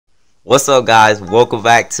What's up, guys? Welcome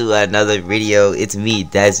back to another video. It's me,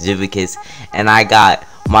 DezDuplicatz, and I got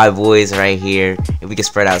my boys right here. And we can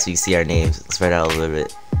spread out so you see our names. Spread out a little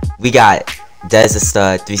bit. We got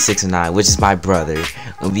DezTheStud369, which is my brother,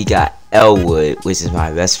 and we got Elwood, which is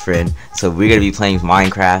my best friend. So we're gonna be playing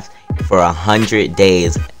Minecraft for 100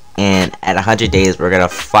 days, and at 100 days, we're gonna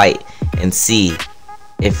fight and see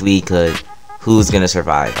if we could, who's gonna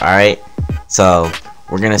survive. All right, so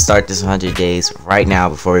we're gonna start this 100 days right now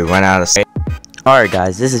before we run out of space. Alright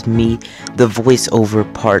guys, this is me, the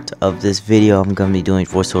voiceover part of this video. I'm gonna be doing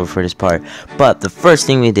voiceover for this part. But the first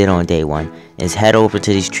thing we did on day one is head over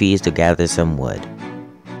to these trees to gather some wood.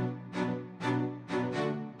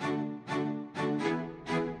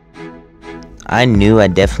 I knew I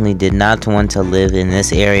definitely did not want to live in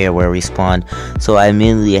this area where we spawned, so I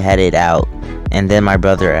immediately headed out. And then my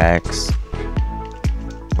brother asked,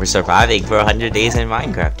 We're surviving for 100 days in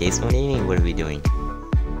Minecraft. Case, what do you mean? What are we doing?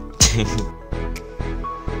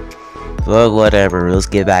 well, whatever, let's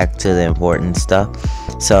get back to the important stuff.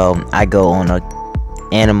 So I go on a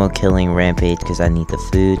animal killing rampage because I need the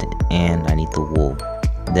food and I need the wool.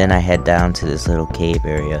 Then I head down to this little cave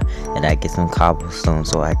area and I get some cobblestone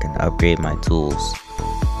so I can upgrade my tools.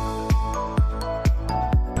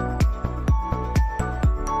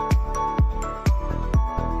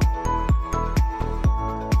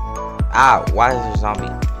 Ow, why is there a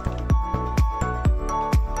zombie?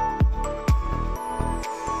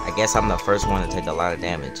 I guess I'm the first one to take a lot of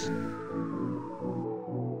damage.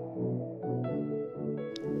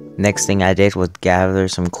 Next thing I did was gather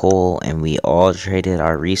some coal, and we all traded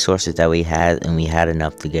our resources that we had, and we had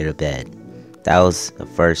enough to get a bed. That was the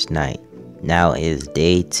first night. Now it is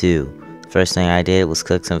day 2. First thing I did was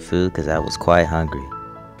cook some food because I was quite hungry.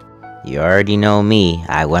 You already know me,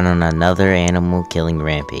 I went on another animal killing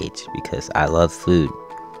rampage because I love food.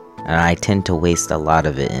 And I tend to waste a lot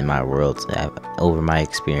of it in my worlds over my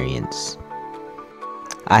experience.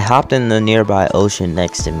 I hopped in the nearby ocean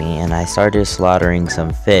next to me and I started slaughtering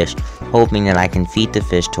some fish, hoping that I can feed the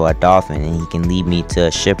fish to a dolphin and he can lead me to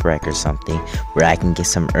a shipwreck or something where I can get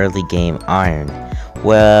some early game iron.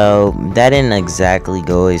 Well, that didn't exactly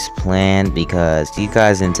go as planned because you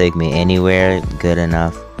guys didn't take me anywhere good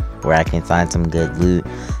enough where I can find some good loot,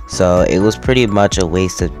 so it was pretty much a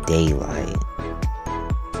waste of daylight.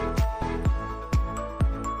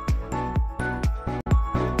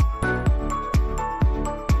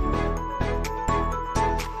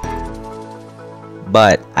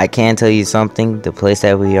 But I can tell you something, the place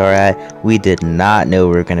that we are at, we did not know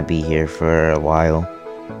we were going to be here for a while.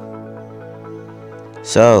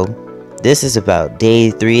 So, this is about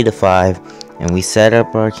day 3 to 5, and we set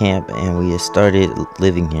up our camp and we just started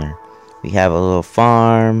living here. We have a little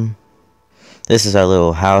farm. This is our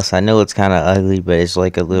little house. I know it's kind of ugly, but it's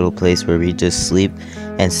like a little place where we just sleep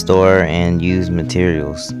and store and use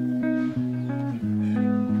materials.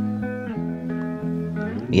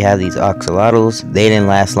 We have these axolotls. They didn't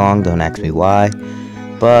last long, don't ask me why.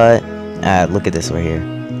 But look at this right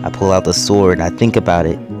here. I pull out the sword, I think about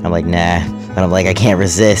it. I'm like, nah. But I'm like, I can't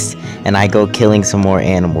resist. And I go killing some more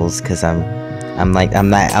animals because I'm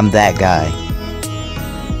that guy.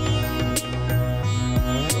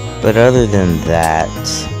 But other than that,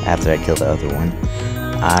 after I kill the other one,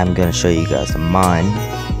 I'm gonna show you guys a mine.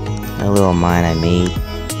 A little mine I made.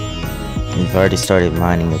 We've already started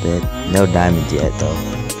mining a bit. No diamonds yet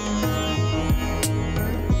though.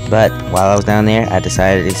 But while I was down there, I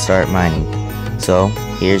decided to start mining. So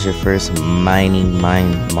here's your first mine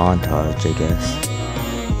montage, I guess.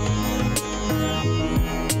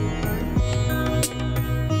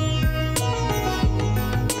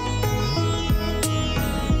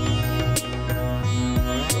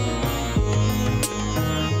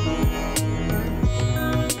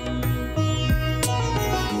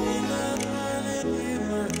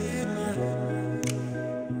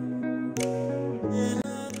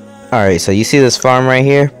 Alright, so you see this farm right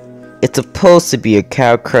here? It's supposed to be a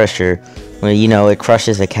cow crusher. Where, you know, it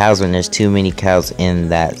crushes the cows when there's too many cows in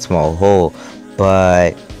that small hole.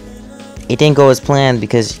 But it didn't go as planned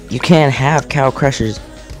because you can't have cow crushers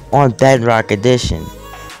on Bedrock Edition.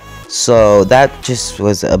 So that just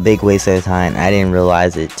was a big waste of time. I didn't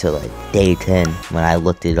realize it till like day 10 when I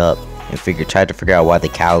looked it up and tried to figure out why the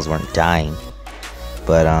cows weren't dying.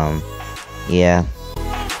 But yeah.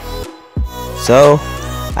 So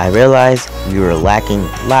I realized we were lacking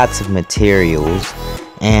lots of materials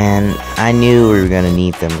and I knew we were gonna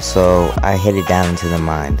need them, so I headed down into the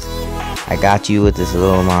mines. I got you with this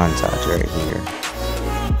little montage right here.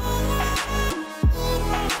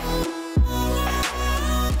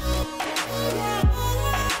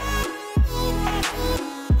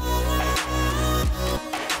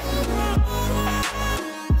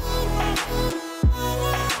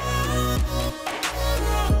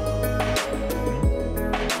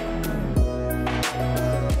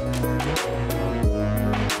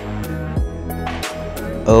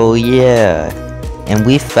 Oh yeah, and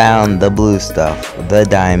we found the blue stuff, the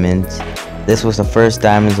diamonds. This was the first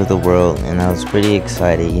diamonds of the world, and I was pretty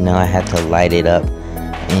excited. You know, I had to light it up,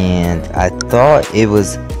 and I thought it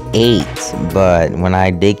was 8, but when I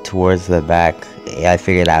dig towards the back, I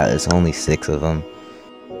figured out it's only 6 of them.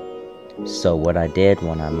 So what I did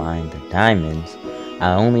when I mined the diamonds,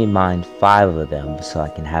 I only mined 5 of them so I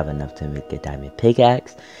can have enough to make a diamond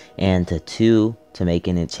pickaxe, and 2 to make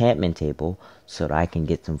an enchantment table so that I can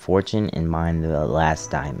get some fortune and mine the last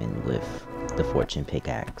diamond with the fortune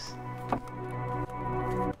pickaxe.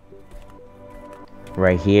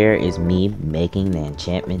 Right here is me making the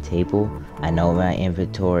enchantment table. I know my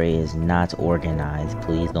inventory is not organized,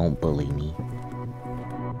 please don't bully me.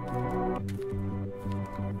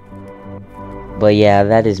 But yeah,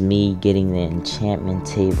 that is me getting the enchantment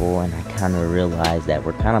table, and I kind of realized that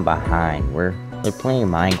we're kind of behind. We're playing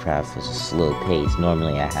Minecraft at a slow pace.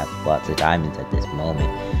 Normally I have lots of diamonds at this moment,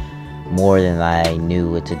 more than I knew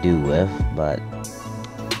what to do with, but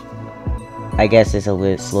I guess it's a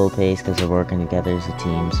bit slow pace because we're working together as a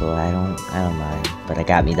team, so I don't mind. But I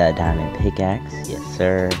got me that diamond pickaxe, yes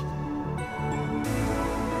sir.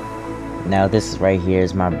 Now this right here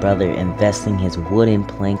is my brother investing his wooden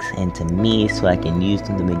planks into me so I can use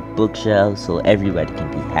them to make bookshelves so everybody can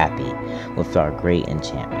be happy with our great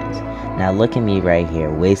enchantments. Now look at me right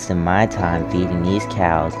here wasting my time feeding these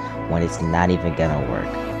cows when it's not even gonna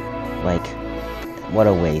work. Like, what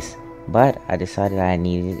a waste. But I decided I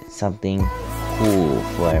needed something cool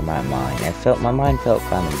for my mine. My mine felt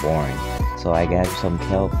kind of boring, so I got some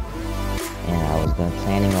kelp, and I was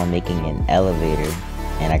planning on making an elevator.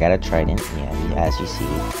 And I got a trident, yeah, as you see.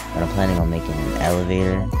 But I'm planning on making an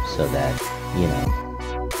elevator so that, you know,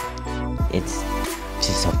 it's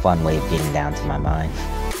just a fun way of getting down to my mine.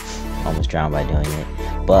 Almost drowned by doing it.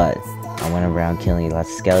 But I went around killing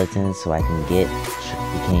lots of skeletons so I can get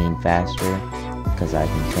decaying faster, because I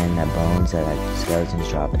can turn that bones that the skeletons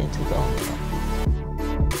drop into bone meal.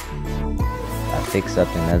 I fixed up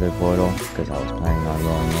another portal because I was planning on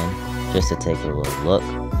going in just to take a little look.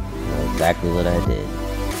 You know exactly what I did.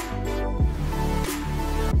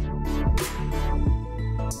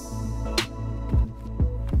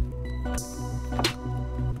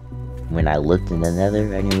 When I looked in the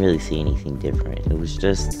nether, I didn't really see anything different. It was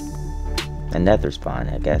just a nether spawn,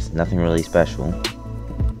 I guess. Nothing really special.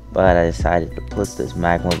 But I decided to put this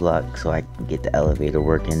magma block so I can get the elevator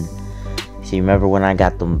working. See, remember when I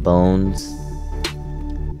got them bones?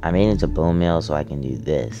 I made it into bone meal so I can do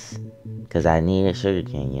this. Because I needed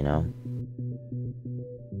sugarcane, you know?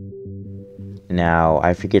 Now,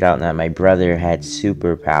 I figured out that my brother had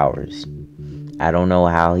superpowers. I don't know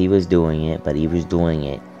how he was doing it, but he was doing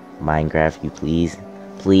it. Minecraft, you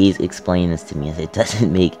please explain this to me, as it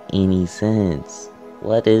doesn't make any sense.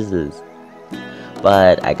 What is this?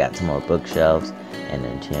 But I got some more bookshelves, and the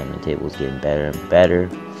enchantment table's getting better and better.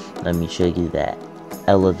 Let me show you that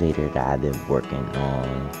elevator that I've been working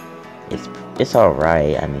on. It's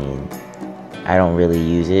alright. I mean, I don't really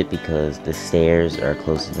use it because the stairs are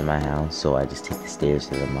closer to my house, so I just take the stairs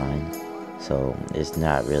to the mine. So it's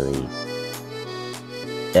not really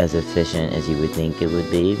as efficient as you would think it would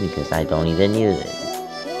be, because I don't even use it.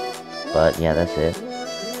 But yeah, that's it.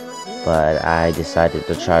 But I decided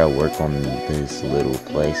to try to work on this little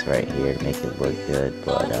place right here to make it look good,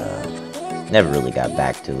 but never really got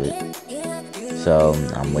back to it. So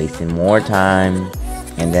I'm wasting more time,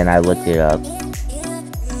 and then I looked it up,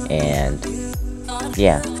 and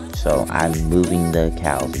yeah, so I'm moving the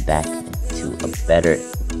cows back to a better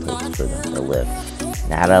place for them to live.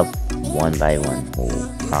 Not a one-by-one whole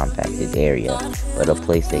compacted area, but a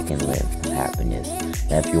place they can live in happiness.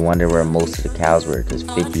 Now if you wonder where most of the cows were, because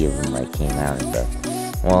 50 of them like came out and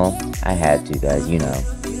stuff, well, I had to, guys, you know.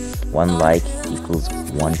 1 like equals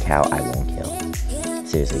 1 cow I won't kill.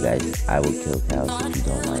 Seriously guys, I will kill cows if you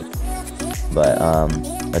don't like. But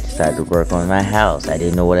I decided to work on my house. I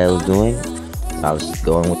didn't know what I was doing. I was just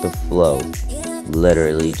going with the flow,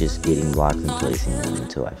 literally just getting blocks and placing them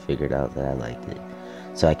until I figured out that I liked it.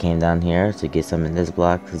 So I came down here to get some in this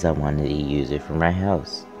block because I wanted to use it for my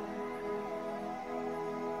house.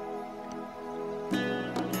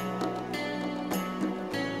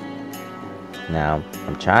 Now,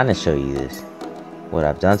 I'm trying to show you this, what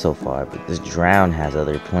I've done so far, but this drown has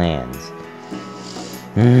other plans.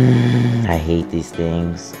 I hate these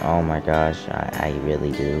things. Oh my gosh, I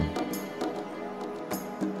really do.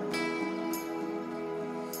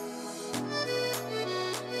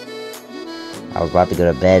 I was about to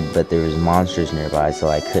go to bed, but there was monsters nearby, so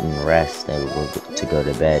I couldn't rest to go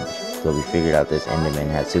to bed. So we figured out this Enderman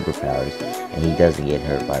has superpowers, and he doesn't get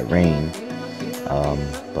hurt by rain.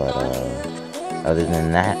 Other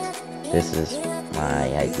than that, this is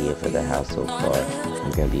my idea for the house so far.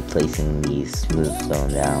 I'm going to be placing these smooth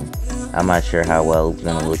stone down. I'm not sure how well it's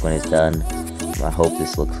going to look when it's done. I hope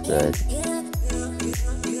this looks good.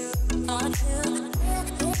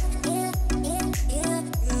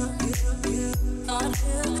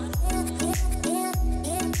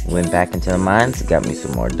 Went back into the mines, got me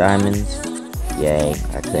some more diamonds. Yay,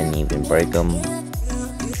 I couldn't even break them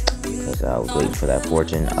because I was waiting for that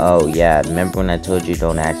fortune. Oh yeah, remember when I told you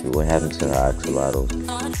don't ask me what happened to the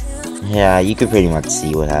axolotls? Yeah, you could pretty much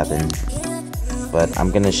see what happened. But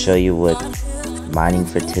I'm gonna show you what mining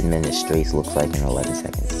for 10 minutes straight looks like in 11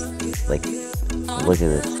 seconds. Like, look at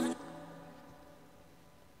this.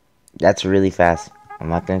 That's really fast. I'm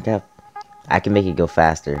not gonna cap. I can make it go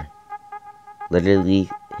faster. Literally,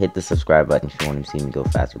 hit the subscribe button if you want to see me go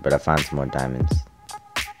faster, but I found some more diamonds.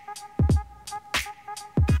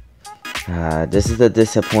 This is the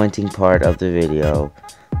disappointing part of the video.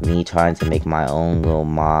 Me trying to make my own little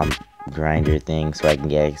mob grinder thing so I can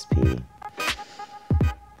get XP.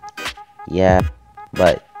 Yeah,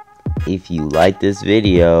 but if you like this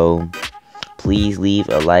video, please leave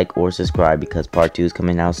a like or subscribe because part 2 is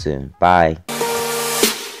coming out soon. Bye.